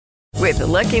With the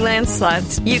Lucky Land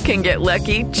Slots, you can get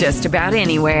lucky just about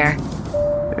anywhere.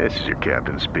 This is your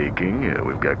captain speaking.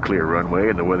 We've got clear runway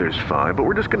and the weather's fine, but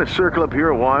we're just going to circle up here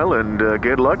a while and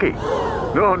get lucky.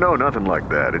 No, nothing like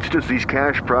that. It's just these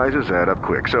cash prizes add up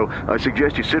quick. So I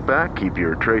suggest you sit back, keep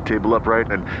your tray table upright,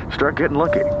 and start getting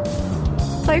lucky.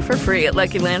 Play for free at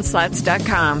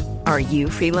LuckyLandSlots.com. Are you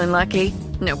feeling lucky?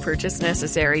 No purchase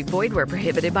necessary. Void where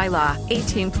prohibited by law.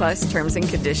 18+ terms and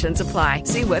conditions apply.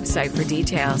 See website for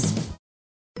details.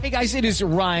 Hey guys, it is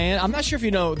Ryan. I'm not sure if you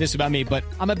know this about me, but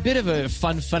I'm a bit of a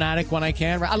fun fanatic when I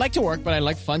can. I like to work, but I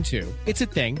like fun too. It's a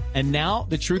thing. And now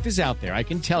the truth is out there. I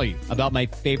can tell you about my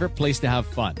favorite place to have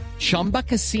fun. Chumba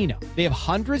Casino. They have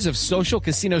hundreds of social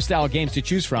casino style games to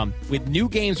choose from with new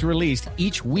games released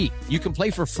each week. You can play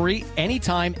for free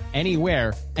anytime,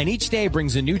 anywhere. And each day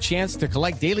brings a new chance to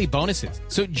collect daily bonuses.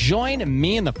 So join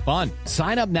me in the fun.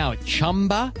 Sign up now at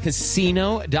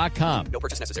ChumbaCasino.com. No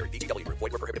purchase necessary. VGW. Void where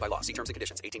prohibited by law. See terms and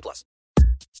conditions. 18+.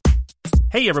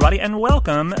 Hey, everybody, and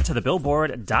welcome to the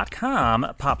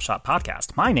Billboard.com Pop Shop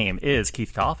Podcast. My name is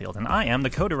Keith Caulfield, and I am the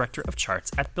co-director of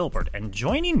charts at Billboard. And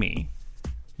joining me,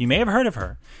 you may have heard of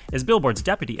her, is Billboard's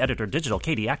deputy editor digital,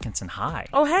 Katie Atkinson. Hi.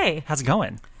 Oh, hey. How's it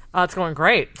going? It's going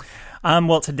great.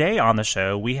 Well, today on the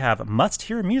show, we have Must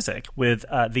Hear Music with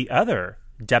the other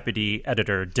deputy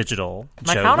editor digital,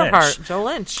 My Joe counterpart, Lynch. Joe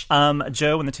Lynch.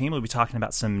 Joe and the team will be talking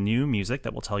about some new music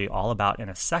that we'll tell you all about in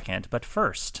a second. But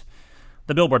first,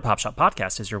 the Billboard Pop Shop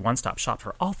Podcast is your one-stop shop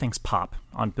for all things pop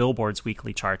on Billboard's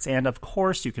weekly charts. And, of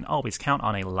course, you can always count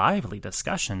on a lively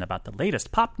discussion about the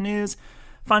latest pop news,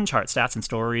 fun chart stats and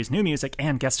stories, new music,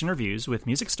 and guest interviews with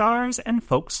music stars and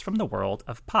folks from the world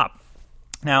of pop.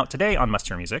 Now, today on Must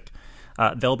Hear Music,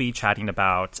 they'll be chatting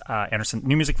about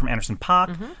new music from Anderson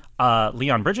 .Paak,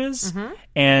 Leon Bridges,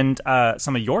 and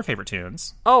some of your favorite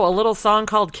tunes. Oh, a little song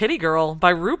called Kitty Girl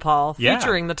by RuPaul, Yeah.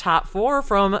 featuring the top 4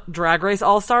 from Drag Race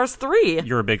All-Stars 3.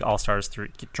 You're a big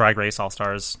Drag Race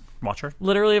All-Stars watcher?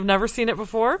 Literally have never seen it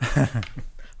before,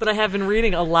 but I have been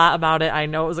reading a lot about it. I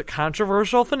know it was a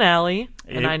controversial finale,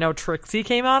 and I know Trixie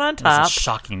came out on It top. was a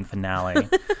shocking finale.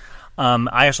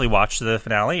 I actually watched the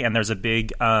finale, and there's a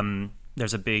big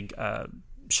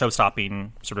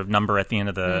show-stopping sort of number at the end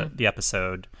of the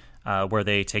episode where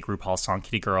they take RuPaul's song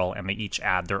Kitty Girl and they each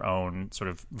add their own sort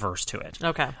of verse to it.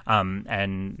 Okay.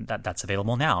 And that's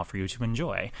available now for you to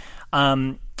enjoy.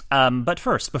 But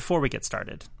first, before we get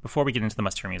started, before we get into the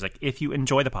Must Hear Music, if you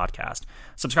enjoy the podcast,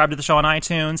 subscribe to the show on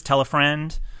iTunes, tell a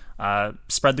friend,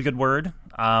 spread the good word.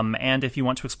 And if you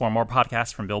want to explore more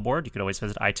podcasts from Billboard, you could always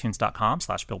visit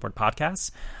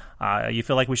itunes.com/BillboardPodcasts. You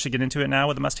feel like we should get into it now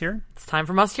with the Must Hear? It's time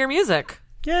for Must Hear Music.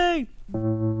 Yay!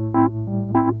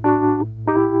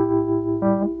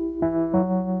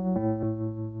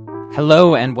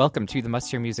 Hello and welcome to the Must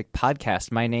Hear Music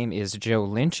Podcast. My name is Joe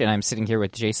Lynch, and I'm sitting here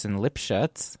with Jason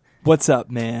Lipschutz. What's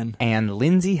up, man? And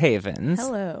Lindsay Havens.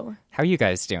 Hello. How are you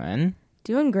guys doing?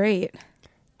 Doing great.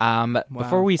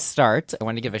 Before we start, I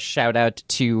want to give a shout out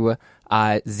to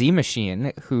Z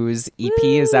Machine, whose EP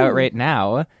is out right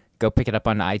now. Go pick it up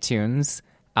on iTunes.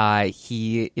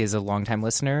 He is a longtime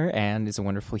listener and is a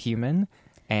wonderful human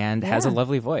and has a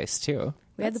lovely voice, too.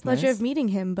 We had the pleasure of meeting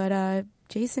him, but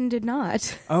Jason did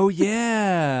not. Oh,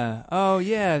 yeah.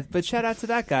 But shout out to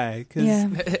that guy. 'Cause,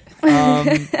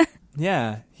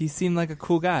 yeah, he seemed like a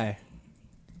cool guy.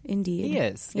 Indeed. He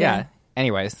is. Yeah.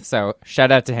 Anyways, so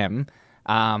shout out to him.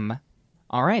 All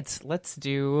right, let's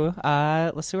do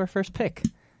our first pick.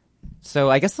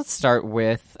 So I guess let's start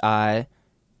with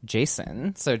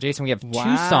Jason. So Jason, we have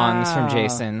two songs from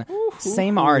Jason,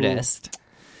 same artist.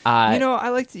 I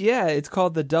liked. Yeah, it's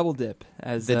called the Double Dip.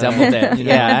 As the Double Dip.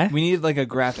 Yeah, we needed like a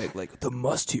graphic, like the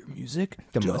Must Hear Music.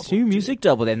 The Must Hear Music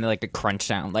Double Dip, and like the crunch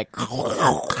sound, like.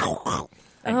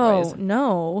 Oh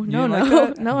no,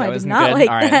 like no! I did wasn't not good? like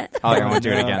All right. that. I won't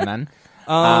do it again then.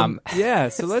 Yeah,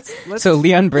 so let's. So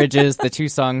Leon Bridges, the two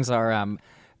songs are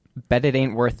 "Bet It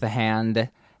Ain't Worth the Hand,"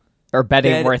 or "Bet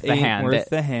Ain't Worth the Hand,"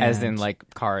 as in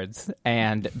like cards,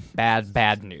 and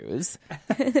 "Bad News,"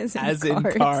 as in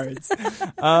cards.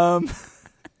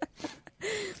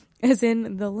 As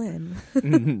in the limb.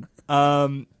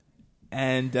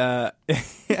 And that's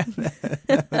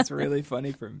really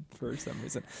funny for some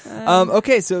reason.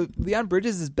 Okay, so Leon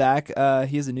Bridges is back. He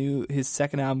has his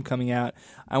second album coming out.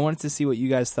 I wanted to see what you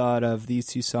guys thought of these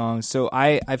two songs. So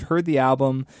I've heard the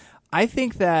album. I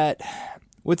think that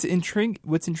what's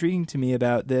intriguing to me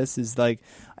about this is like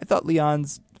I thought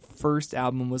Leon's first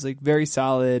album was like very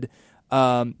solid.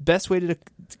 Best way to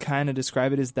kind of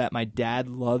describe it is that my dad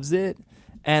loves it.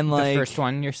 And like the first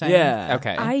one, you're saying? Yeah.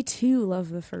 Okay. I too love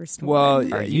the first one.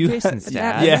 Well, are you Jason's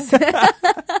dad? Yes.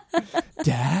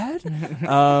 Dad?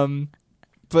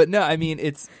 But no, I mean,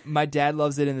 my dad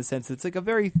loves it in the sense it's like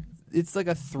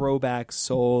a throwback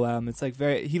soul album. It's like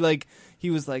he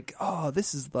was like, oh,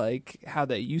 this is like how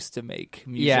they used to make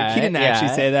music. Yeah, he didn't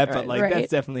actually say that, but like Right.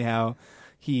 that's definitely how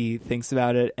he thinks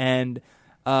about it. And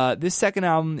this second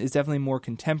album is definitely more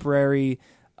contemporary.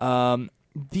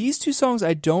 These two songs,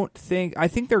 I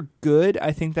think they're good.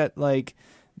 I think that like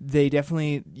they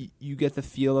definitely, you get the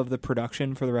feel of the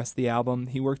production for the rest of the album.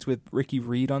 He worked with Ricky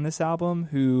Reed on this album,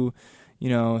 who, you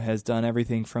know, has done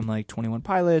everything from like 21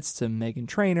 Pilots to Meghan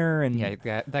Trainor, and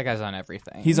Yeah, that guy's on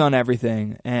everything. he's on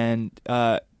everything. And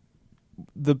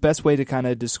the best way to kind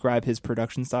of describe his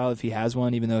production style, if he has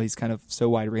one, even though he's kind of so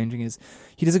wide ranging, is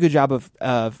he does a good job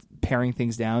of paring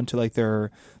things down to like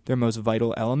their most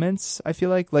vital elements. I feel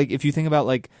like if you think about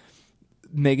like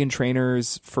Meghan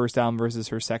Trainor's first album versus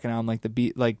her second album, like the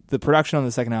beat, like the production on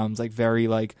the second album is like very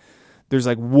like there's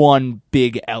like one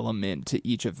big element to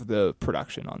each of the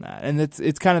production on that, and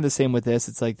it's kind of the same with this.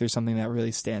 It's like there's something that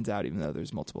really stands out, even though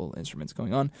there's multiple instruments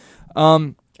going on.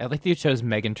 I like that you chose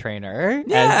Meghan Trainor.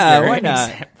 Yeah, as why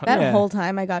not? That whole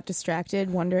time I got distracted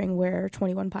wondering where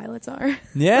 21 Pilots are.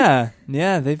 Yeah, they're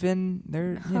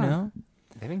you know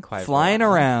They've been quiet, flying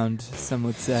around. Some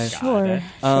would say. Sure.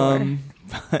 But, oh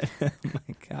my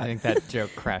God. I think that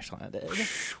joke crash landed.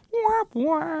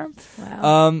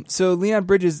 Wow. So Leon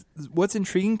Bridges, what's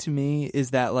intriguing to me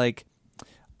is that like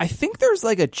I think there's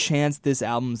like a chance this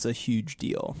album's a huge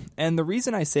deal. And the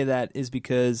reason I say that is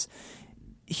because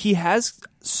he has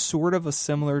sort of a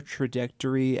similar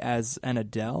trajectory as an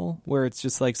Adele, where it's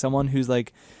just like someone who's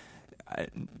like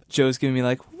Joe's giving me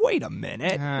like, wait a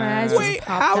minute. My eyes just Wait,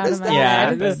 popped how out does of my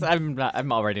that head.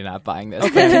 I'm already not buying this.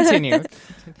 Okay, continue.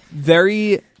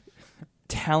 Very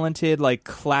talented, like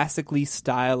classically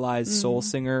stylized soul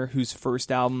singer whose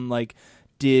first album like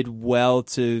did well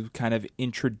to kind of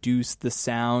introduce the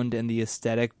sound and the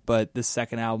aesthetic, but the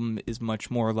second album is much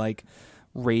more like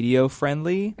radio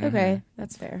friendly. Okay,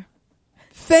 that's fair.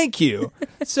 Thank you.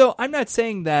 So I'm not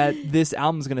saying that this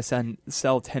album is going to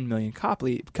sell 10 million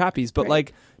copies, but Right.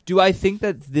 like, do I think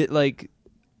that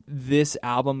this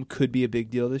album could be a big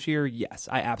deal this year? Yes,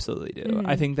 I absolutely do.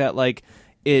 I think that like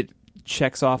it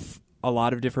checks off a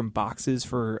lot of different boxes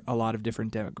for a lot of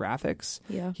different demographics.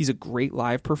 Yeah. He's a great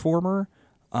live performer.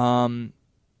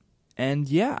 And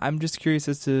yeah, I'm just curious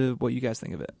as to what you guys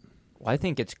think of it. Well, I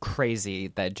think it's crazy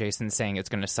that Jason's saying it's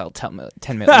going to sell 10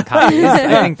 million copies.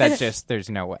 I think that just there's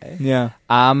no way. Yeah.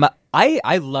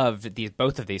 I loved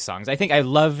both of these songs. I think I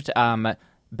loved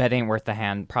Bet Ain't Worth the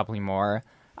Hand probably more.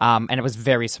 And I was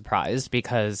very surprised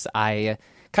because I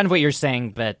kind of what you're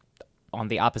saying, but on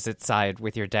the opposite side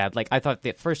with your dad. Like I thought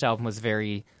the first album was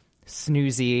very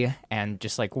snoozy and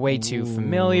just like way too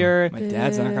familiar. My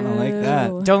dad's not going to like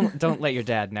that. Don't let your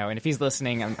dad know. And if he's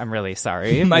listening, I'm really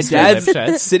sorry. My Mr. Lipschutz.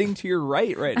 dad's sitting to your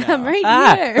right now. I'm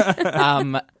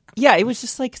right here. Yeah, it was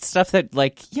just like stuff that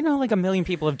like, you know, like a million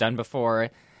people have done before.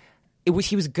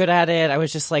 He was good at it. I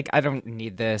was just like, I don't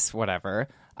need this, whatever.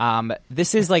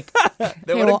 This is like, What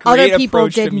a well, great other people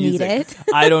approach to did need music. it.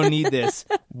 I don't need this.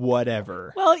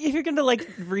 Whatever. well, if you're gonna like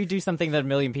redo something that a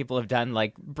million people have done,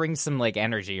 like bring some like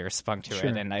energy or spunk to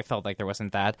it. And I felt like there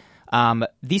wasn't that.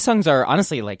 These songs are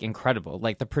honestly like incredible.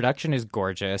 Like the production is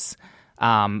gorgeous.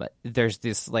 There's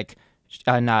this like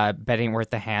on Bet Ain't Worth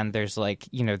the Hand. There's like,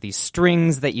 you know, these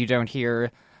strings that you don't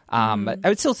hear. I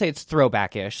would still say it's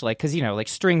throwback-ish, like because you know, like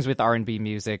strings with R&B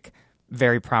music,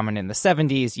 very prominent in the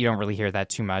 70s. You don't really hear that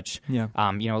too much. Yeah.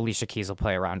 You know, Alicia Keys will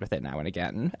play around with it now and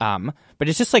again. But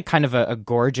it's just like kind of a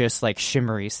gorgeous, like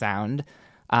shimmery sound.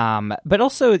 But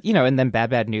also, you know, and then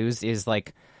Bad News is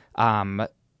like,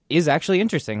 is actually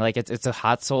interesting. Like it's a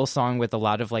hot soul song with a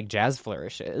lot of like jazz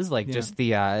flourishes. Like just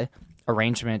the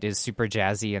arrangement is super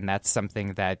jazzy, and that's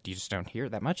something that you just don't hear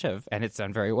that much of. And it's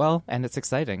done very well, and it's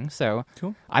exciting. So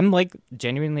Cool. I'm like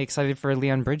genuinely excited for a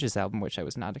Leon Bridges album, which I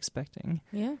was not expecting.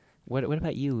 Yeah. What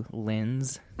about you,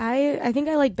 Linz? I think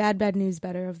I like Bad News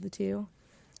better of the two,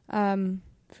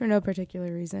 for no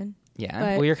particular reason. Yeah,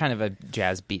 But- well, you're kind of a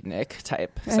jazz beatnik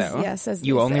type. So As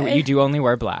you they say. you do only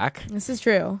wear black. This is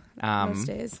true. Most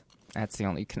days. That's the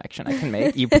only connection I can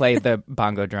make. You play the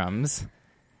bongo drums,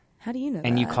 How do you know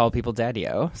and that? you call people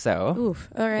daddy-o. So Oof.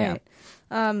 All right.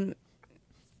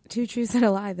 Two truths and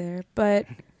a lie there. But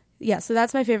yeah, so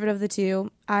that's my favorite of the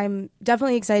two. I'm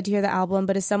definitely excited to hear the album,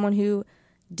 but as someone who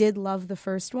did love the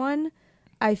first one,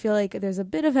 I feel like there's a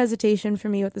bit of hesitation for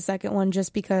me with the second one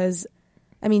just because,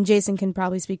 I mean, Jason can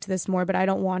probably speak to this more, but I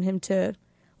don't want him to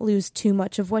lose too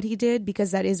much of what he did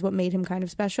because that is what made him kind of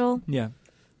special. Yeah.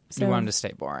 So You wanted to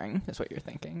stay boring, is what you're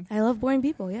thinking. I love boring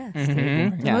people. Yeah,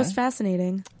 Mhm. The most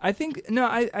fascinating. I think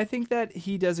that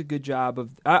he does a good job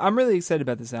of. I'm really excited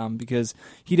about this album because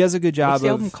he does a good job What's the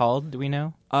of. album called? Do we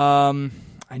know?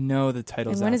 I know the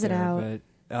title's And when out is it there, out? but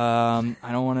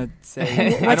I don't want to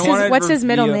say. I don't wanna What's his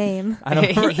middle reveal- name? I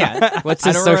don't. Yeah. What's I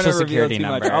his don't wanna social reveal security too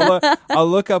much. number? I'll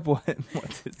look up what's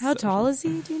his How social- tall is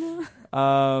he? Do you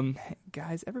know?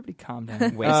 Guys, everybody calm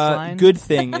down. Waistline? Good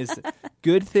thing is the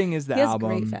He has album.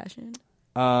 great fashion.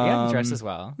 Yeah, he dresses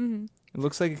well. Mm-hmm. It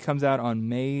looks like it comes out on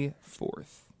May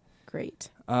 4th. Great.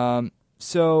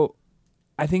 So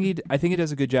I think he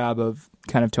does a good job of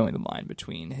kind of towing the line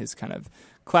between his kind of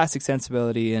classic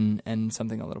sensibility and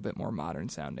something a little bit more modern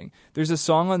sounding. There's a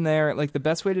song on there, like the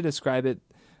best way to describe it,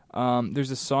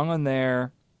 there's a song on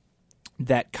there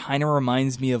that kind of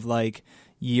reminds me of like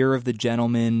Year of the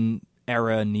Gentleman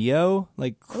era Neo,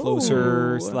 like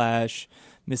Closer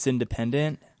 / Miss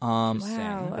Independent.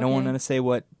 I don't want to say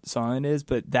what song it is,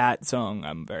 but that song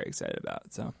I'm very excited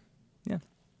about. So, yeah.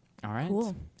 All right.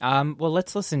 Cool. Well,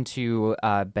 let's listen to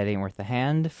Bet Ain't Worth the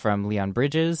Hand from Leon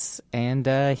Bridges, and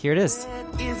here it is.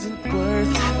 Isn't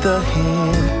worth the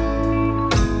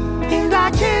hand, and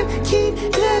I can't keep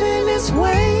letting this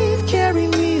wave carry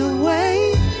me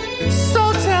away.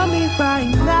 So tell me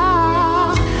right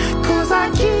now, 'cause I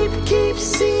keep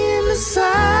seeing the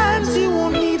signs you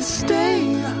want me to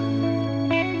stay.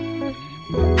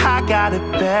 I got it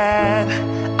bad,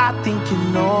 I think you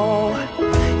know.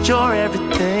 You're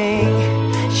everything,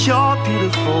 you're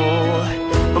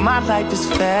beautiful, but my life is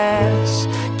fast,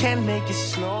 can't make it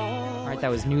slow. All right, that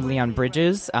was new Leon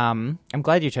Bridges. I'm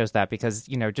glad you chose that because,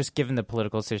 just given the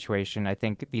political situation, I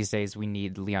think these days we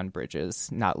need Leon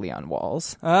Bridges, not Leon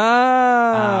Walls.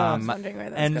 Ah, I was wondering where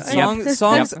that's and going.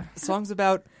 songs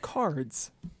about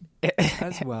cards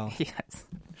as well. Yes.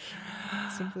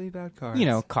 Simply about cards.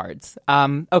 Cards.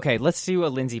 Okay, let's do a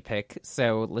Lindsay pick.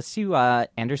 So let's do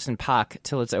Anderson .Paak,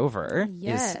 Till It's Over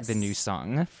Yes. is the new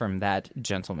song from that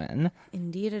gentleman.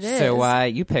 Indeed it is. So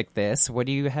you picked this. What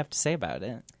do you have to say about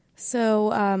it?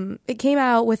 So it came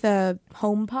out with a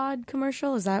HomePod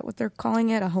commercial. Is that what they're calling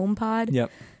it? A HomePod?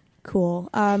 Yep. Cool.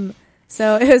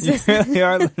 So it was this.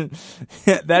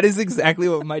 That is exactly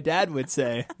what my dad would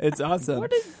say. It's awesome.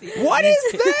 What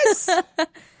is this?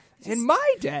 In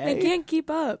my day. I can't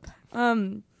keep up.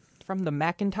 From the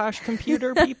Macintosh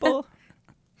computer, people?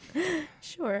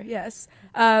 Sure, yes.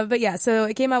 But yeah, so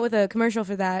it came out with a commercial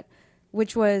for that,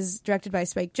 which was directed by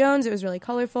Spike Jonze. It was really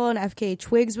colorful, and FKA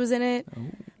Twigs was in it,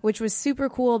 which was super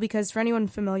cool because for anyone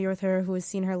familiar with her who has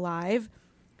seen her live,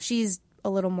 she's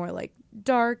a little more like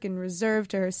dark and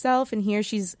reserved to herself, and here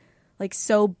she's like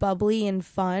so bubbly and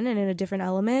fun and in a different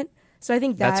element. So I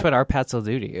think that's what our pets will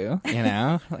do to you,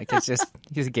 Like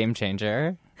he's a game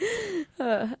changer.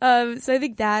 So I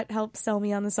think that helped sell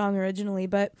me on the song originally,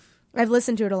 but I've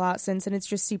listened to it a lot since, and it's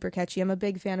just super catchy. I'm a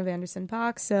big fan of Anderson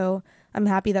 .Paak, so I'm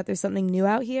happy that there's something new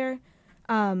out here.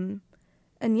 And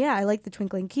yeah, I like the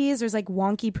twinkling keys. There's like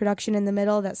wonky production in the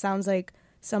middle that sounds like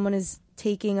someone is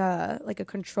taking a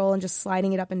control and just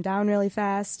sliding it up and down really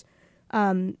fast.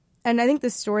 And I think the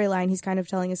storyline he's kind of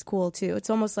telling is cool, too. It's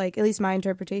almost like, at least my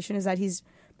interpretation, is that he's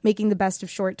making the best of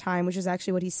short time, which is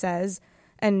actually what he says,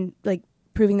 and, like,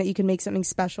 proving that you can make something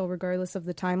special regardless of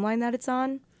the timeline that it's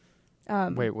on.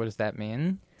 Wait, what does that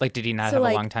mean? Like, did he not So, have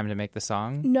like, a long time to make the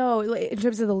song? No, in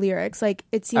terms of the lyrics. Like,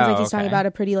 it seems like he's talking about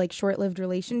a pretty, like, short-lived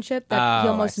relationship that he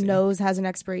almost knows has an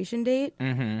expiration date.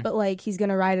 Mm-hmm. But, like, he's going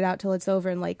to ride it out till it's over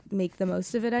and, like, make the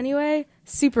most of it anyway.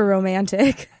 Super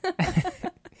romantic.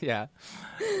 Yeah.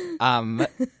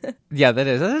 Yeah, that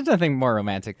is. There's nothing more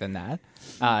romantic than that.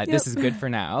 This is good for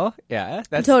now. Yeah.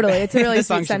 That's, totally. It's a really this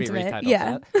sweet song should be sentiment.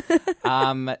 retitled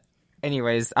that.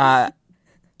 Anyways,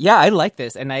 yeah, I like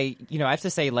this. And I have to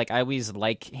say, like, I always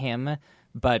like him,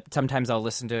 but sometimes I'll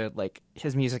listen to, like,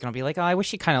 his music and I'll be like, oh, I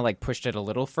wish he kind of, like, pushed it a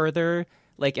little further,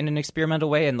 like, in an experimental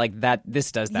way. And, like,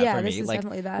 this does that for me. This is like,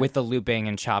 definitely that. with the looping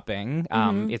and chopping,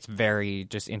 it's very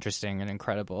just interesting and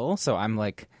incredible. So I'm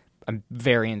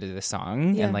very into this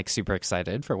song and like super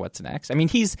excited for what's next. I mean,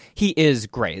 he is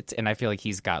great, and I feel like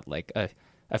he's got like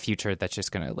a future that's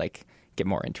just gonna like get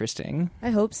more interesting.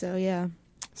 I hope so. Yeah.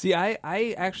 See,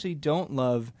 I actually don't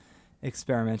love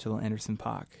experimental Anderson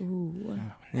 .Paak. Ooh.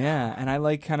 Yeah, and I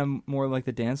like kind of more like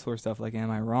the dance floor stuff. Like, Am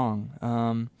I Wrong?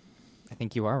 I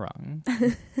think you are wrong.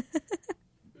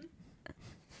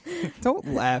 Don't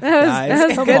laugh, That guys.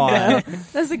 was Come good, on. though.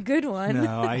 That's a good one.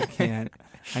 No, I can't.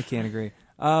 I can't agree.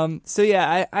 So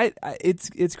yeah, I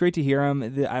it's great to hear him.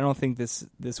 I don't think this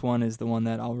one is the one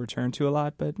that I'll return to a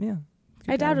lot, but yeah.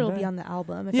 I doubt it'll be on the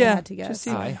album if I had to guess.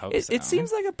 I hope so. It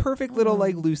seems like a perfect little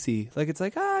like Lucy. Like it's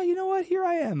like, you know what? Here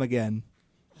I am again.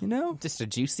 You know? Just a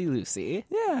juicy Lucy.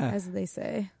 Yeah. as they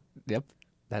say. Yep,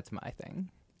 that's my thing.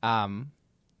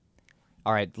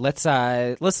 All right, let's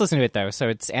listen to it though. So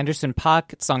it's Anderson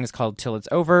 .Paak. The song is called "Till It's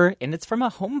Over," and it's from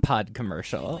a HomePod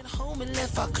commercial. Went home and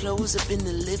left our clothes up in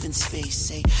the living space.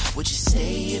 Say, would you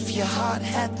stay if your heart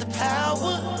had the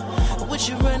power? Or would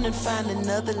you run and find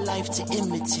another life to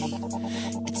imitate?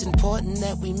 It's important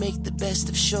that we make the best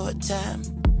of short time.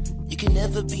 You can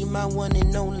never be my one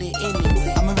and only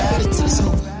anyway. I'ma ride it till it's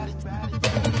over.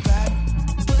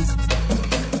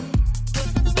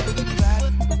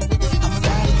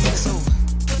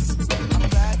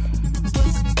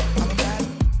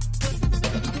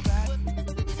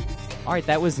 All right,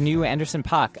 that was new Anderson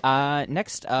 .Paak.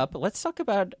 Next up, let's talk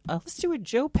about let's do a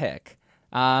Joe pick.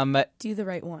 Do the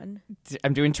right one.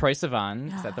 I'm doing Troye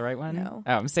Sivan. Is that the right one? No.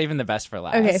 Oh, I'm saving the best for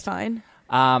last. Okay, fine.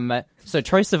 So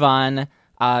Troye Sivan,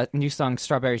 new song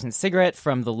 "Strawberries and Cigarette"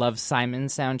 from the Love, Simon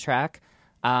soundtrack.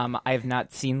 I have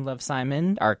not seen Love,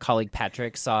 Simon. Our colleague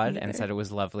Patrick saw it and said it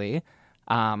was lovely.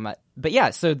 But yeah,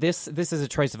 so this is a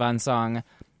Troye Sivan song.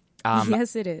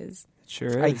 Yes, it is.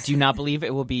 Sure I is. do not believe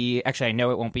it will be. Actually, I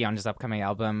know it won't be on his upcoming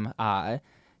album.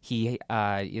 He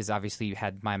is obviously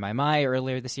had My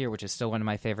earlier this year, which is still one of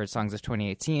my favorite songs of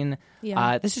 2018.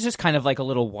 Yeah. This is just kind of like a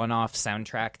little one-off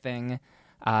soundtrack thing.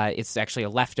 It's actually a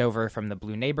leftover from the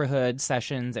Blue Neighborhood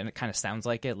sessions, and it kind of sounds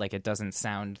like it. Like, it doesn't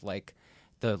sound like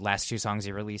the last two songs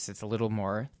he released. It's a little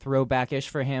more throwback-ish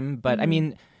for him. But, I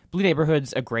mean, Blue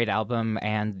Neighborhood's a great album,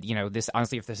 and, you know, this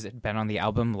honestly, if this had been on the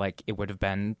album, like, it would have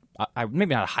been,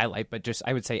 maybe not a highlight, but just,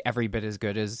 I would say every bit as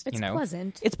good as, It's you know.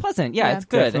 pleasant. It's pleasant, yeah, Yeah. it's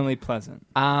good. Definitely pleasant.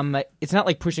 It's not,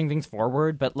 like, pushing things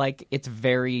forward, but, like, it's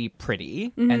very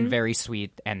pretty and very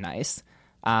sweet and nice.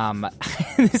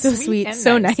 So sweet, and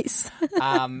so nice.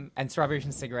 And Strawberries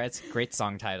and Cigarettes, great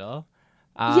song title.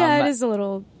 Yeah, it is a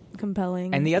little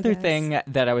compelling. And the I other guess. thing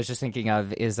that I was just thinking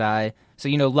of is, so,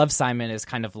 you know, Love, Simon is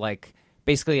kind of like,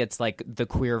 basically it's like the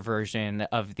queer version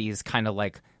of these kind of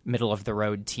like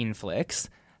middle-of-the-road teen flicks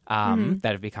that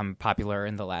have become popular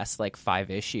in the last like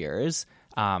 5-ish years.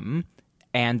 And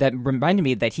that reminded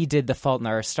me that he did the Fault in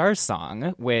Our Stars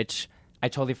song, which I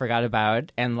totally forgot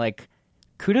about. And like,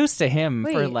 kudos to him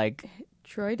for Wait. like...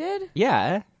 Troy did?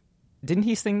 Yeah. Didn't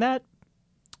he sing that?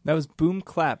 That was Boom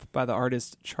Clap by the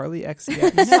artist Charlie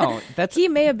XCX. No, that's... He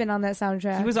may have been on that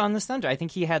soundtrack. He was on the soundtrack. I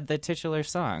think he had the titular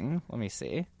song. Let me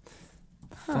see.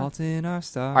 Fault in Our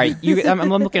Stars. All right, I'm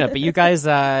looking up, but you guys...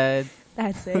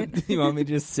 That's it. You want me to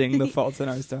just sing the Fault in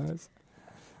Our Stars?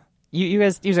 You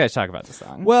guys talk about the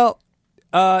song. Well,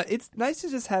 it's nice to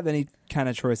just have any kind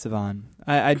of Troye Sivan.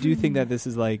 I do think that this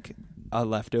is like a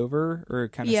leftover, or it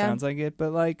kind of sounds like it,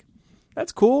 but like,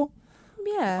 that's cool.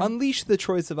 Yeah. Unleash the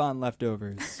Troye Sivan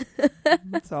leftovers.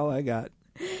 That's all I got.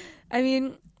 I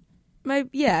mean,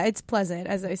 it's pleasant,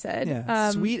 as I said.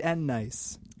 Yeah, sweet and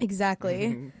nice.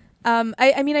 Exactly.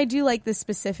 I mean, I do like the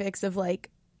specifics of like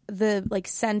the like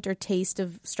scent or taste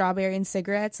of Strawberry and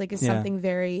Cigarettes. Like, it's something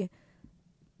very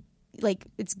like,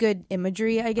 it's good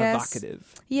imagery, I guess.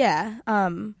 Evocative. Yeah.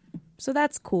 So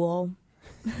that's cool.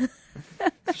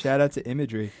 Shout out to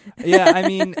imagery. Yeah, I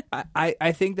mean,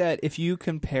 I think that if you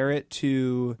compare it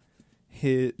to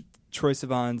Troye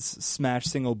Sivan's smash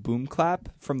single "Boom Clap"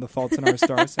 from the Fault in Our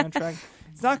Stars soundtrack,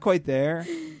 it's not quite there,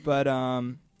 but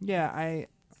yeah,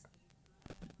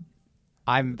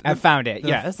 I found it. The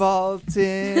Yes, Fault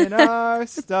in Our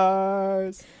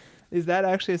Stars. Is that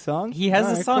actually a song? he has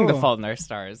All a right, song, cool. "The Fault in Our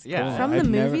Stars." Yeah, Cool. From I've the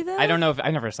never- movie, though? I don't know if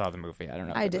I never saw the movie. I don't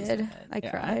know. If I it was in did. it. I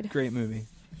Yeah. cried. Great movie.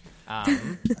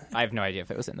 I have no idea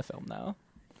if it was in the film though.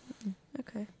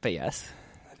 Okay. But yes,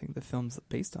 I think the film's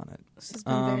based on it. This has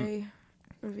been very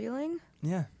revealing.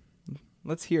 Yeah.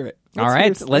 Let's hear it. all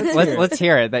right. hear it. Let's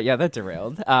hear it. That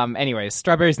derailed. Anyways,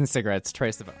 Strawberries and Cigarettes, Troye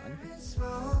Sivan.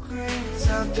 Smoke rings,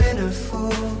 I've been a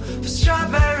fool for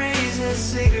strawberries and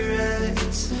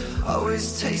cigarettes.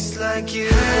 Always taste like you.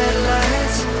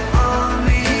 Headlights on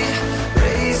me,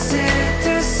 racing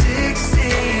through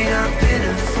 16. I've been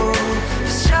a fool for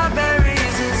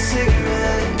strawberries and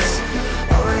cigarettes.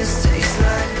 Always taste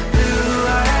like blue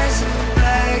eyes,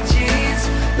 black jeans,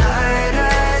 light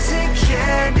eyes and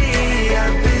candy.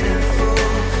 I've been a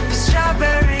fool for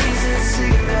strawberries and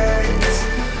cigarettes.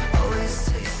 Always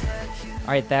taste like you. All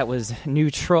right, that was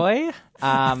new Troy.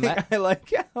 I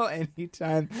like how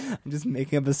anytime I'm just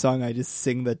making up a song, I just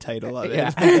sing the title of it.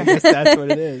 Yeah. I guess that's what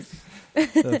it is.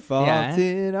 The Fault Yeah.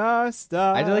 in Our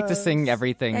Stars. I do like to sing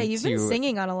everything. Hey, you've been to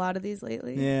singing on a lot of these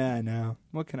lately. Yeah, I know.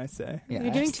 What can I say? Yeah.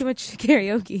 You're doing too much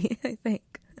karaoke, I think.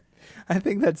 I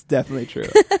think that's definitely true.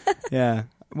 Yeah.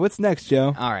 What's next,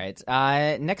 Joe? All right.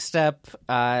 Next up,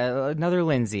 another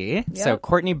Lindsay. So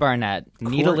Courtney Barnett,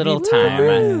 Need a Little Time.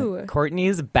 Woo!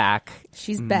 Courtney's back.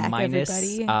 She's back, minus,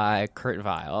 everybody. Kurt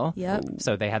Vile. Yep.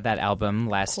 So they had that album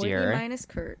last Courtney year. minus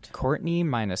Kurt. Courtney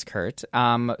minus Kurt.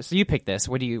 So you picked this.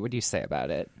 What do you say about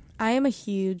it? I am a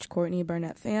huge Courtney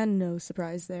Barnett fan. No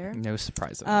surprise there. No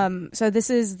surprise. So this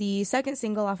is the second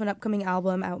single off an upcoming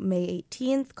album out May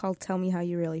 18th called "Tell Me How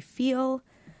You Really Feel."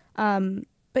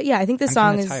 But yeah, I think this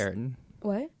song is tired.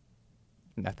 What?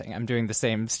 Nothing. I'm doing the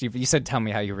same. Steve, you said, "Tell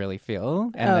me how you really feel,"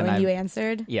 and you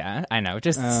answered. Yeah, I know.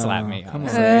 Just slap me. Come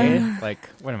Honestly. Like,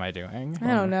 what am I doing? I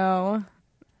don't know.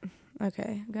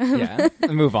 Okay. Yeah,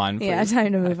 move on. Please. Yeah,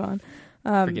 time to move on.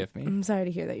 Forgive me. I'm sorry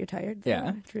to hear that you're tired. Though,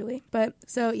 Yeah, truly. But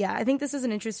so yeah, I think this is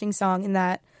an interesting song in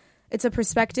that it's a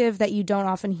perspective that you don't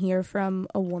often hear from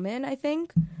a woman. I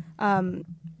think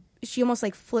she almost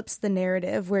like flips the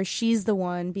narrative where she's the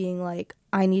one being like,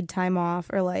 "I need time off,"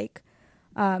 or like,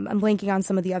 I'm blanking on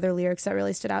some of the other lyrics that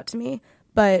really stood out to me,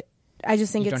 but I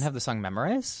just think you don't have the song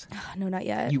memorized. No, not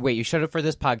yet. You showed up for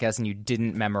this podcast and you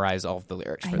didn't memorize all of the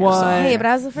lyrics for this What? song. Hey, but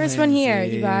I was the first one here,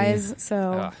 you guys.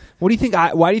 So What do you think?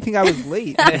 Why do you think I was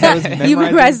late? I was you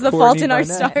memorized The Fault Courtney in Our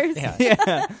Barnett. Stars.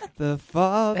 Yeah. The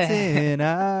Fault in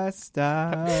Our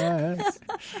Stars.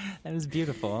 That was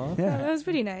beautiful. Yeah, that was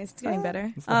pretty nice. It's getting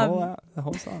better. it's the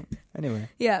whole song. Anyway,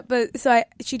 Yeah, but so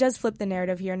she does flip the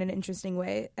narrative here in an interesting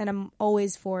way, and I'm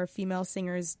always for female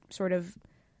singers sort of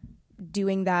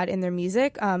doing that in their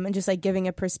music, and just like giving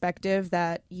a perspective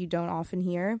that you don't often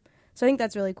hear. So I think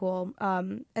that's really cool.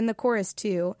 And the chorus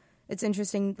too, it's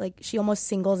interesting. Like she almost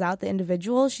singles out the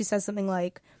individual. She says something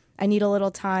like, "I need a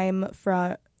little time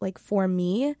for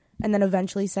me," and then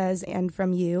eventually says, "and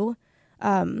from you."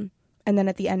 And then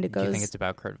at the end it goes. Do you think it's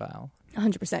about Kurt Vile?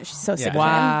 100%. She's so sick of him.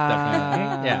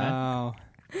 Definitely. Yeah.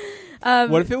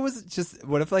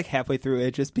 What if like halfway through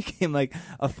it just became like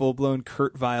a full blown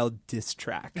Kurt Vile diss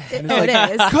track? And it's It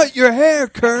like, is. cut your hair,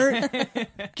 Kurt!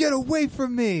 Get away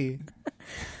from me!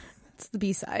 It's the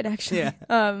B-side, actually.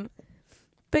 Yeah.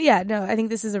 But yeah, no, I think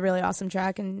this is a really awesome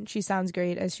track, and she sounds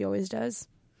great as she always does.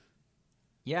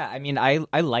 Yeah, I mean, I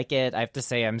like it. I have to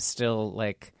say, I'm still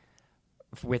like,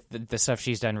 with the stuff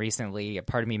she's done recently, a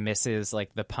part of me misses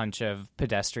like the punch of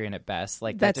Pedestrian at Best.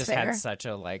 Like that That's just fair. had such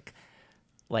a like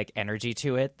energy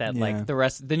to it that Yeah. like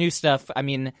the new stuff. I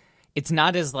mean, it's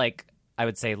not as like, I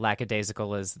would say,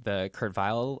 lackadaisical as the Kurt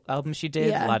Vile album she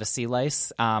did. Yeah. A lot of sea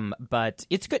lice, but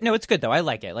it's good. No, it's good though. I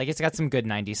like it. Like it's got some good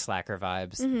 '90s slacker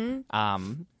vibes.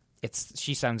 Mm-hmm.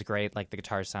 She sounds great. Like the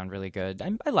guitars sound really good.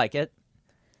 I like it.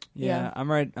 Yeah,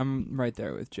 Yeah. I'm right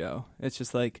there with Joe. It's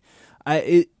just like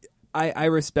I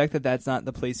respect that that's not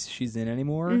the place she's in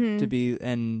anymore to be,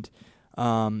 and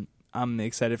I'm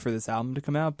excited for this album to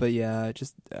come out. But yeah,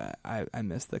 just I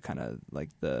miss the kind of like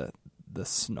the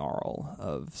snarl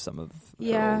of some of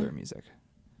her older music.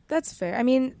 That's fair. I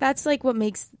mean, that's like what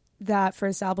makes that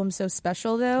first album so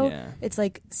special, though. Yeah. It's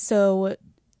like so,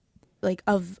 like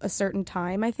of a certain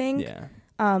time, I think. Yeah.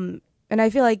 And I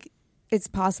feel like it's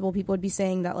possible people would be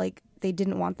saying that like they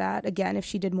didn't want that again if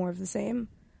she did more of the same.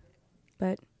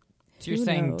 But So you're who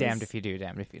saying knows? damned if you do,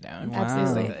 damned if you don't.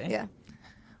 Absolutely, Absolutely. yeah.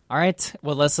 All right.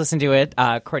 Well, let's listen to it.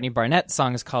 Courtney Barnett.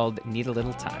 Song is called "Need a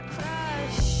Little Time."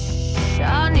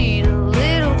 I need a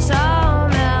little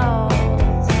time out.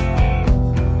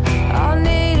 I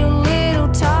need a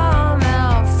little time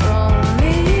out from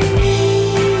me,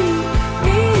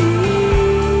 and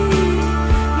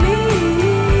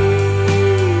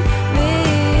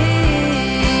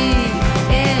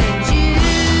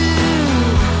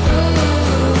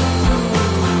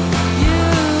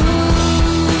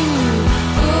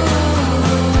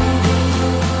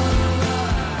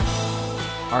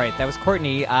All right, that was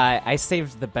Courtney. I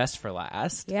saved the best for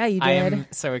last. Yeah, you I did. am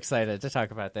so excited to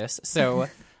talk about this. So,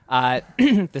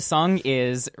 the song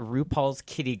is RuPaul's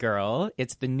Kitty Girl.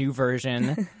 It's the new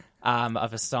version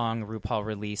of a song RuPaul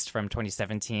released from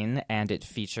 2017, and it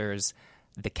features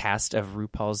the cast of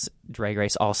RuPaul's Drag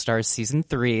Race All-Stars Season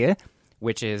 3,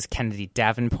 which is Kennedy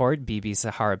Davenport, Bibi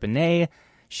Zahara Benet,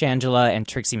 Shangela, and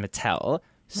Trixie Mattel.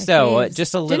 So, faves.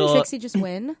 just a little... Didn't Trixie just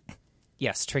win?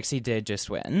 Yes, Trixie did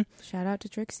just win. Shout out to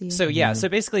Trixie. So yeah, so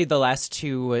basically the last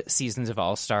two seasons of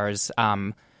All Stars,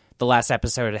 the last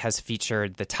episode has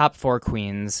featured the top four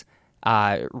queens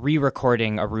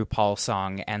re-recording a RuPaul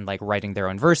song and like writing their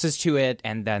own verses to it,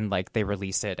 and then like they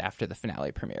release it after the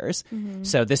finale premieres.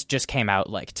 So this just came out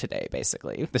like today,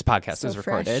 basically. This podcast So was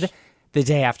recorded fresh. the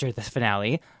day after the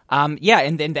finale. Yeah,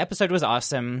 and the episode was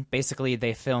awesome. Basically,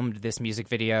 they filmed this music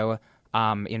video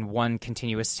in one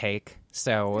continuous take.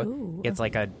 So it's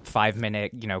like a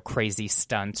 5-minute, crazy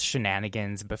stunts,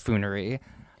 shenanigans, buffoonery.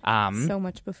 So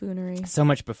much buffoonery. So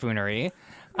much buffoonery.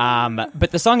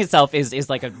 But the song itself is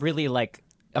like a really like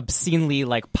obscenely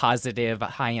like positive,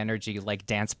 high energy like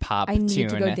dance pop I need tune.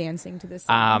 to go dancing to this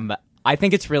song. I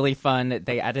think it's really fun.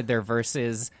 They added their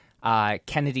verses.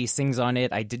 Kennedy sings on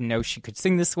it. I didn't know she could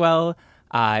sing this well.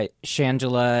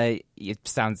 Shangela, it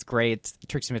sounds great.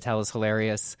 Trixie Mattel is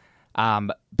hilarious.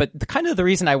 But the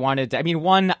reason I wanted to, I mean,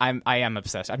 one, I am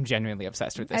obsessed. I'm genuinely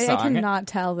obsessed with this I song. cannot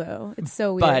tell though. It's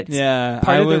so weird. But Yeah,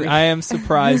 I am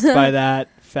surprised by that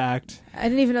fact. I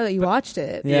didn't even know that you watched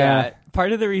it. Yeah.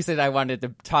 Part of the reason I wanted to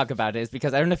talk about it is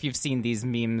because I don't know if you've seen these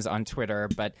memes on Twitter,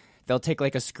 but they'll take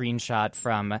like a screenshot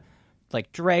from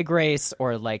like Drag Race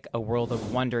or like a World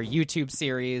of Wonder YouTube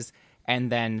series,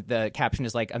 and then the caption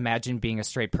is like, imagine being a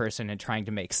straight person and trying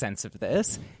to make sense of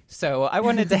this. So I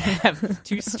wanted to have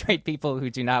two straight people who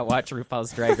do not watch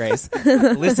RuPaul's Drag Race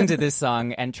listen to this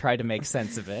song and try to make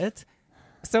sense of it.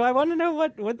 So I want to know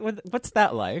what's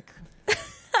that like?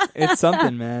 It's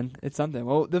something, man. It's something.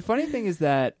 Well, the funny thing is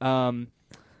that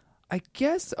I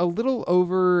guess a little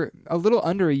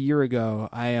under a year ago,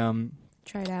 I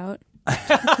Try it out.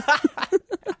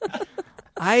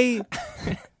 I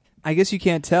guess you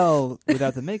can't tell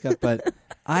without the makeup, but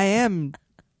I am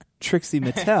Trixie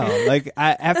Mattel. Like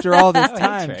after all this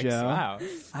time, Trix. Joe, Wow.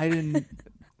 I didn't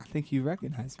think you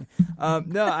recognized me.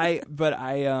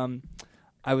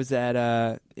 I was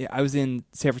in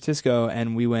San Francisco,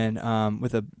 and we went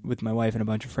with my wife and a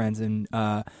bunch of friends, and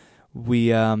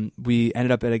we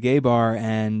ended up at a gay bar,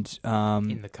 and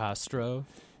In the Castro.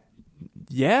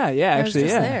 yeah, I was actually,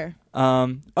 just yeah. there.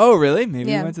 Oh, really?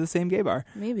 Maybe Yeah. we went to the same gay bar.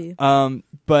 Maybe.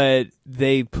 But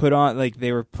they put on, like,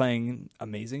 they were playing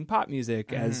amazing pop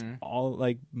music, as all,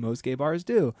 like, most gay bars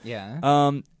do.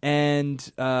 Yeah. And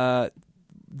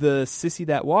the Sissy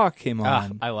That Walk came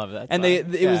on. I love that. And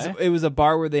song. it was a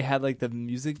bar where they had like the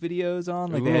music videos on,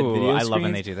 like they had video I love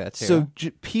when screens. they do that too. So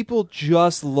people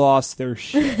just lost their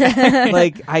shit.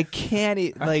 Like I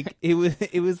can't like it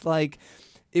was like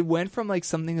it went from like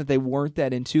something that they weren't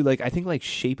that into. Like I think like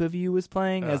Shape of You was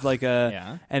playing as like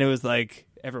a and it was like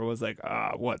everyone was like,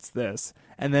 what's this?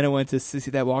 And then it went to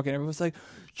Sissy That Walk, and everyone was like,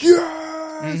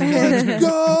 yes, let's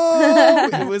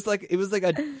go. It was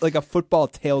like a football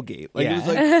tailgate. Like it was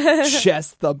like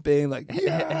chest thumping, like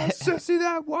yes, Sissy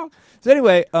That Walk. So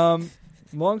anyway,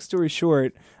 long story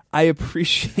short, I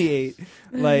appreciate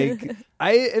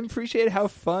how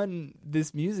fun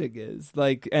this music is.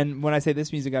 Like, and when I say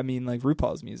this music, I mean like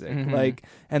RuPaul's music. Like,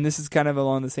 and this is kind of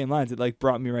along the same lines. It like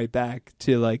brought me right back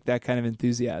to like that kind of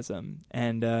enthusiasm.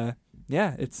 And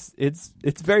yeah, it's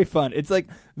very fun. It's like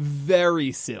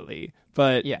very silly,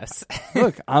 but yes.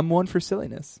 Look, I'm one for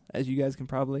silliness, as you guys can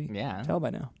probably tell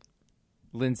by now.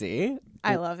 Lindsay,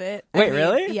 I love it. Wait,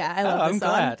 really? Yeah, I love I'm this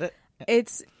song. glad.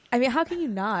 I mean, how can you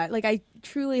not? Like, I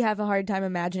truly have a hard time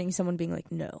imagining someone being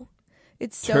like, no.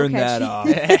 It's so Turn catchy.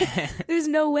 that off. There's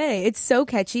no way. It's so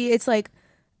catchy. It's like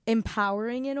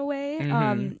empowering in a way.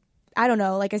 I don't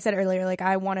know. Like I said earlier, like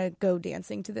I want to go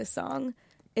dancing to this song.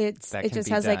 It just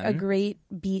has like a great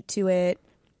beat to it.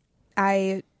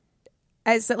 I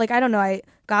don't know. I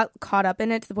got caught up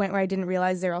in it to the point where I didn't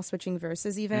realize they're all switching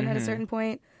verses even at a certain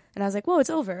point, and I was like, whoa, it's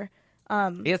over.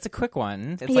 It's a quick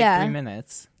one. It's like 3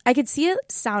 minutes. I could see it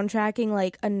soundtracking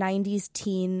like a 90s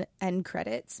teen end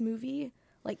credits movie,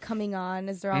 like coming on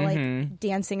as they're all like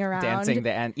dancing around. Dancing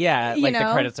the end. Yeah, You like know?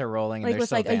 the credits are rolling and like they're with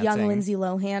still like dancing. a young Lindsay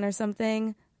Lohan or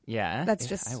something. Yeah. That's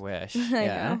just I wish. I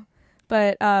Yeah. know.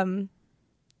 But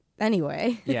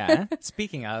anyway. Yeah.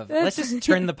 Speaking of, let's just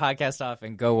turn the podcast off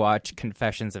and go watch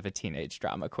Confessions of a Teenage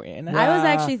Drama Queen. I was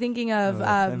actually thinking of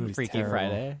Freaky terrible.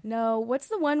 Friday. no, what's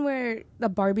the one where the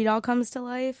Barbie doll comes to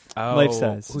life? Oh, Life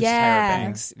Size. Who's Yeah. Tara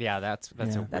Banks? Yeah, that's a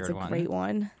weird That's a one. great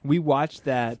one. We watched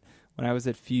that when I was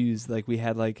at Fuse. Like we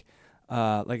had like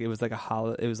it was like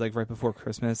it was like right before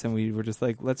Christmas, and we were just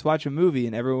like, let's watch a movie,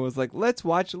 and everyone was like, let's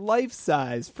watch Life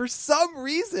Size for some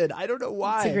reason. I don't know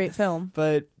why. It's a great film.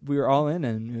 But we were all in,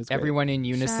 and it was great. Everyone in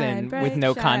unison Shine bright, with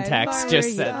no shine context far, just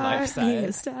you said are Life being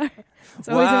a Size. star. It's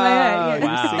always in my head. Yeah.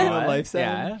 Wow. Singing about Life Size?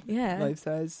 Yeah. Yeah. Life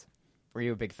Size. Were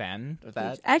you a big fan of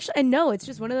that? Actually, I know it's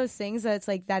just one of those things that's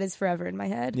like that is forever in my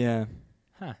head. Yeah.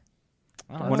 Huh.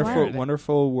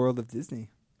 Wonderful World of Disney.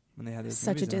 When they had those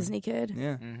Such a movies on. Disney kid.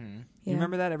 Yeah. Mm-hmm. You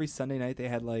remember that every Sunday night they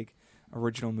had like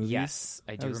original movies? Yes,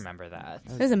 I do was- remember that.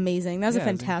 It was amazing. That was Yeah, a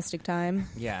it was fantastic time.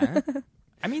 Yeah.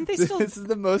 I mean, they still. This is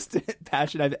the most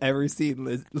passion I've ever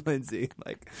seen Lindsay.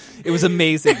 Like, it was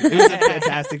amazing. It was a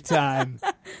fantastic time.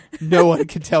 No one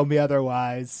can tell me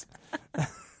otherwise.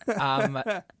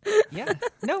 Yeah.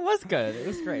 No, it was good. It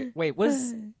was great. Wait,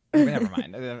 was Never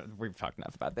mind. We've talked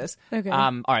enough about this. Okay.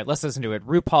 All right, let's listen to it.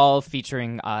 RuPaul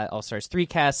featuring All Stars 3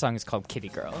 cast. Song is called Kitty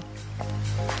Girl.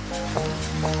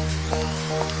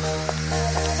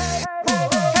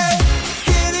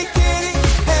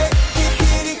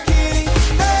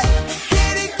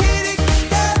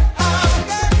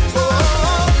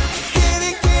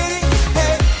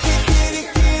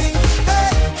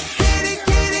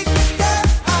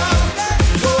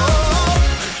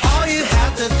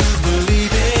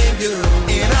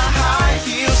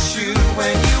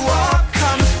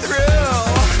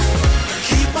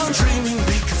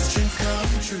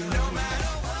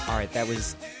 That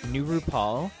was new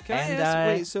RuPaul. Can I ask,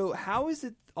 wait, so how is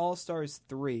it All Stars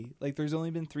 3? Like, there's only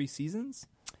been 3 seasons?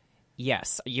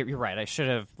 Yes, you're right. I should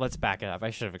have. Let's back it up. I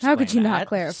should have How explained could you that. not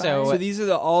clarify? So these are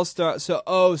the All Stars. So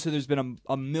there's been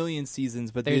a million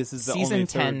seasons, but this is the season only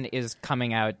 10 is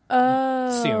coming out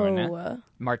soon,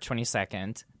 March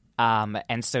 22nd.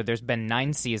 And so there's been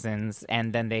 9 seasons,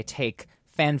 and then they take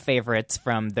fan favorites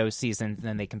from those seasons, and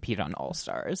then they compete on All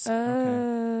Stars.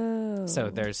 Oh.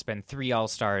 So there's been 3 All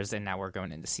Stars, and now we're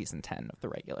going into season 10 of the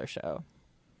regular show.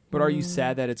 But are you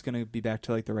sad that it's going to be back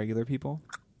to like the regular people?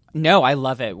 No, I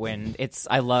love it when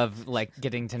I love like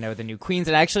getting to know the new queens.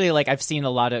 And actually, like I've seen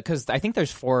a lot of, because I think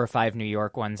there's 4 or 5 New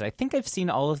York ones. I think I've seen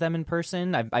all of them in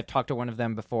person. I've talked to one of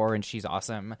them before, and she's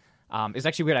awesome. It was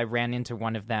actually weird. I ran into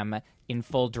one of them in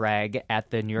full drag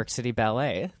at the New York City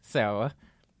Ballet. So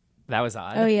that was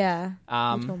odd. Oh yeah,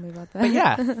 you told me about that. But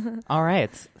yeah, all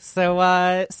right. So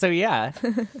yeah,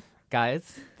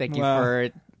 guys, thank you for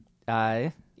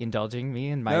indulging me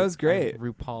in my that was great.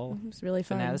 RuPaul It was really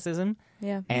fun. fanaticism.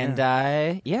 Yeah, and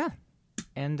I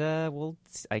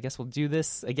guess we'll do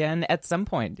this again at some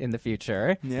point in the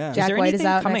future. Yeah, Jack White is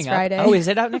out next Friday. Oh, is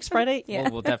it out next Friday? Yeah.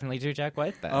 Well, we'll definitely do Jack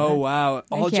White then. Oh wow,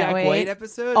 all Jack White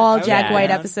episode. All Jack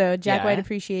White episode. Jack White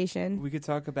appreciation. We could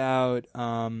talk about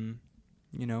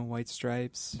White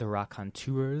Stripes, the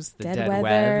Raconteurs, the Dead Dead Weather.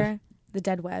 Web. The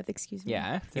Dead Web, excuse me.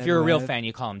 Yeah. Dead If you're a real Web. fan,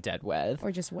 you call him Dead Web.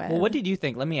 Or just Web. Well, what did you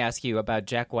think? Let me ask you about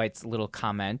Jack White's little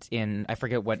comment in, I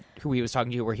forget who he was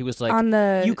talking to, where he was like,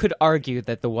 you could argue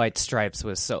that the White Stripes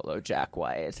was solo Jack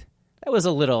White. That was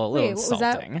a little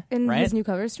insulting. Was that in right? his new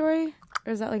cover story?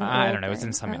 Or is that like an I old don't know. It was thing?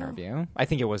 in some interview. I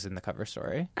think it was in the cover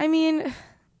story. I mean,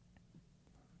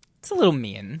 it's a little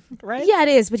mean, right? Yeah, it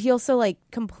is. But he also like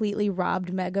completely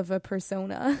robbed Meg of a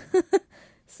persona.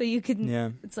 So you could,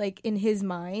 it's like in his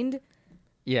mind.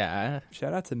 Yeah.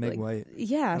 Shout out to Meg White.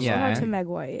 Yeah, shout out to Meg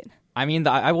White. I mean,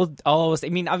 I'll always. I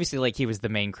mean, obviously, like he was the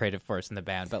main creative force in the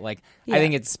band, but like I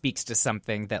think it speaks to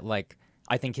something that like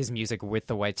I think his music with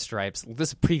the White Stripes, this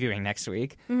is previewing next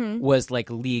week, was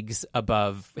like leagues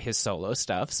above his solo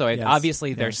stuff. So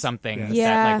obviously, there's something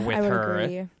that like with her,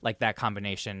 agree. like that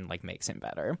combination, like makes him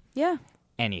better. Yeah.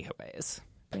 Anyways.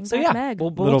 Bring So back yeah, Meg.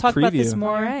 we'll talk about this preview.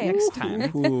 more All right. next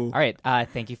time. Ooh. All right,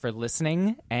 thank you for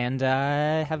listening, and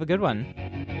have a good one.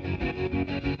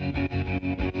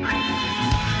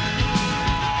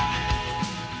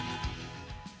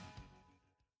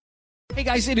 Hey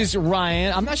guys, it is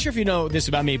Ryan. I'm not sure if you know this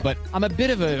about me, but I'm a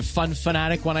bit of a fun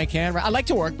fanatic when I can. I like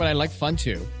to work, but I like fun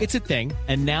too. It's a thing.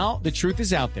 And now the truth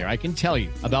is out there. I can tell you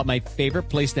about my favorite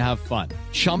place to have fun.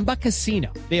 Chumba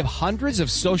Casino. They have hundreds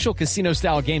of social casino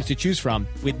style games to choose from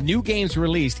with new games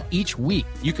released each week.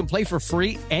 You can play for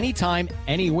free anytime,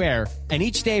 anywhere. And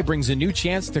each day brings a new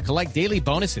chance to collect daily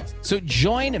bonuses. So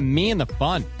join me in the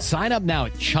fun. Sign up now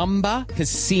at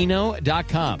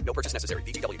ChumbaCasino.com. No purchase necessary.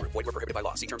 VGW Group. Void where prohibited by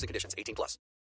law. See terms and conditions. 18+.